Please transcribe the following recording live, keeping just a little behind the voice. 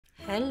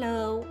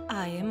Hello,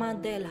 I am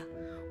Adela.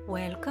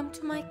 Welcome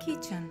to my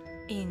kitchen.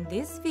 In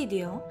this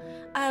video,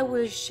 I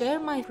will share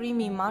my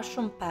creamy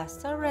mushroom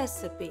pasta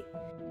recipe.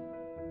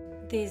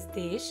 This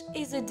dish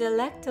is a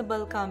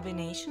delectable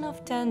combination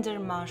of tender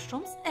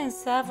mushrooms and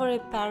savory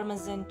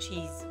Parmesan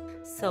cheese.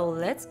 So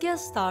let's get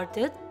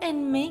started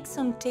and make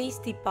some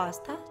tasty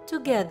pasta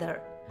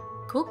together.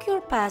 Cook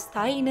your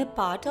pasta in a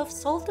pot of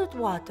salted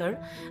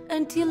water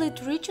until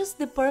it reaches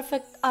the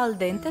perfect al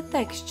dente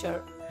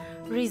texture.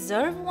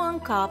 Reserve 1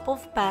 cup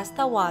of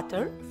pasta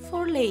water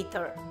for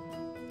later.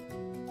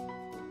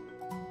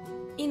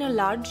 In a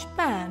large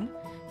pan,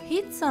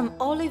 heat some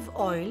olive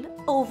oil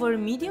over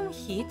medium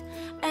heat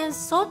and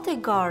saute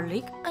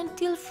garlic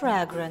until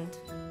fragrant.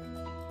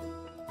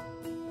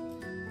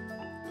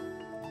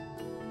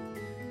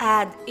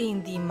 Add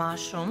in the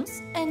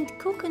mushrooms and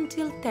cook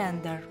until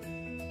tender.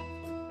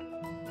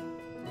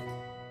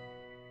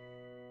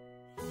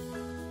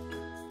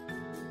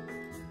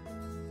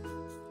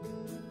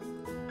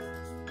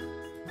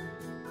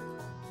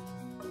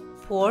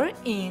 Pour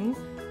in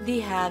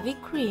the heavy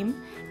cream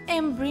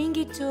and bring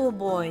it to a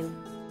boil.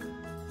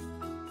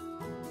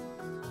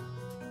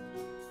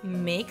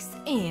 Mix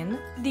in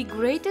the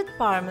grated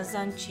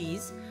Parmesan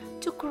cheese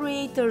to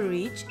create a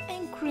rich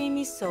and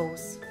creamy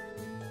sauce.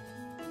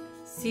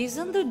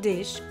 Season the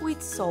dish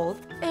with salt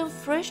and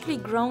freshly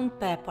ground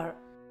pepper.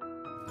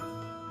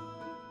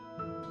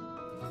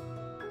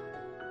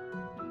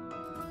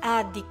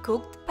 Add the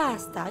cooked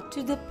pasta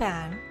to the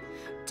pan,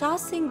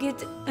 tossing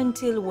it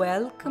until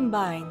well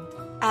combined.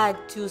 Add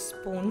 2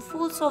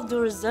 spoonfuls of the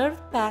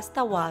reserved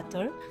pasta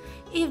water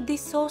if the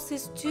sauce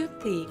is too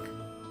thick.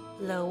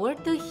 Lower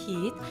the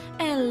heat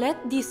and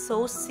let the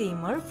sauce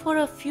simmer for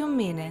a few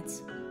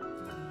minutes.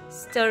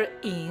 Stir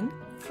in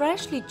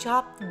freshly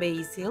chopped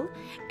basil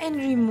and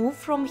remove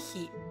from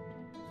heat.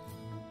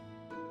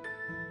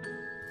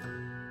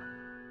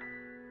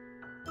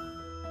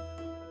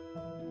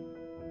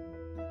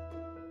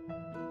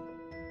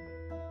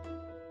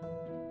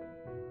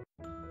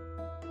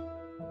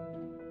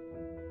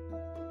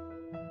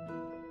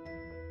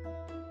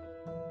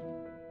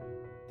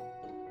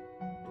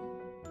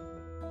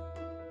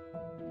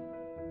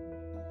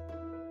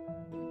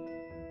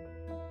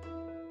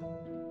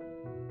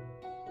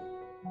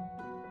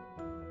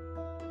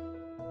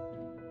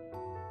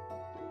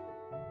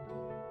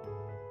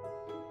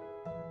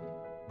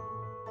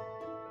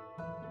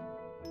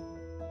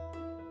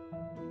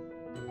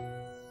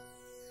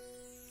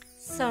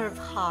 Serve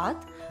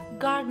hot,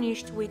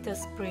 garnished with a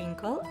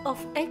sprinkle of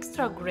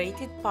extra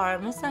grated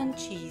Parmesan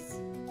cheese.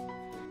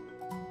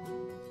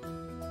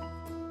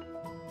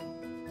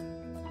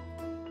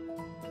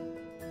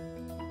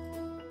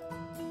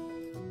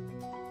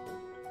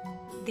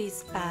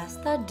 This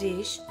pasta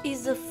dish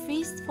is a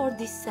feast for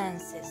the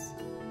senses.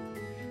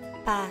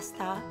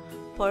 Pasta,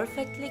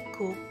 perfectly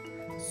cooked,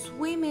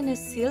 swim in a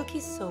silky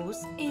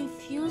sauce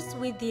infused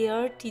with the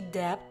earthy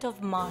depth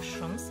of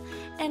mushrooms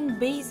and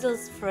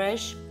basil's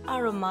fresh,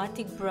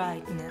 aromatic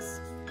brightness.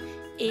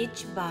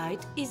 Each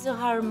bite is a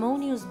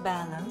harmonious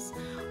balance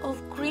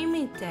of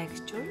creamy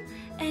texture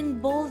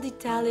and bold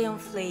Italian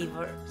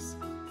flavors,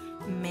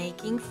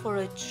 making for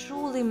a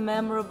truly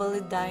memorable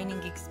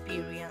dining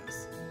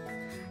experience.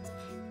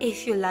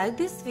 If you like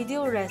this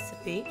video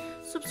recipe,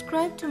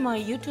 subscribe to my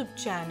YouTube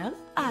channel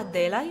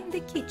Adela in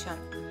the Kitchen.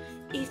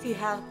 If you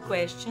have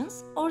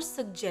questions or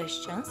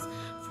suggestions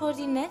for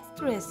the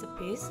next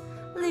recipes,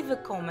 leave a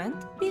comment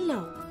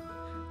below.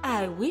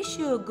 I wish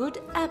you a good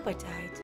appetite.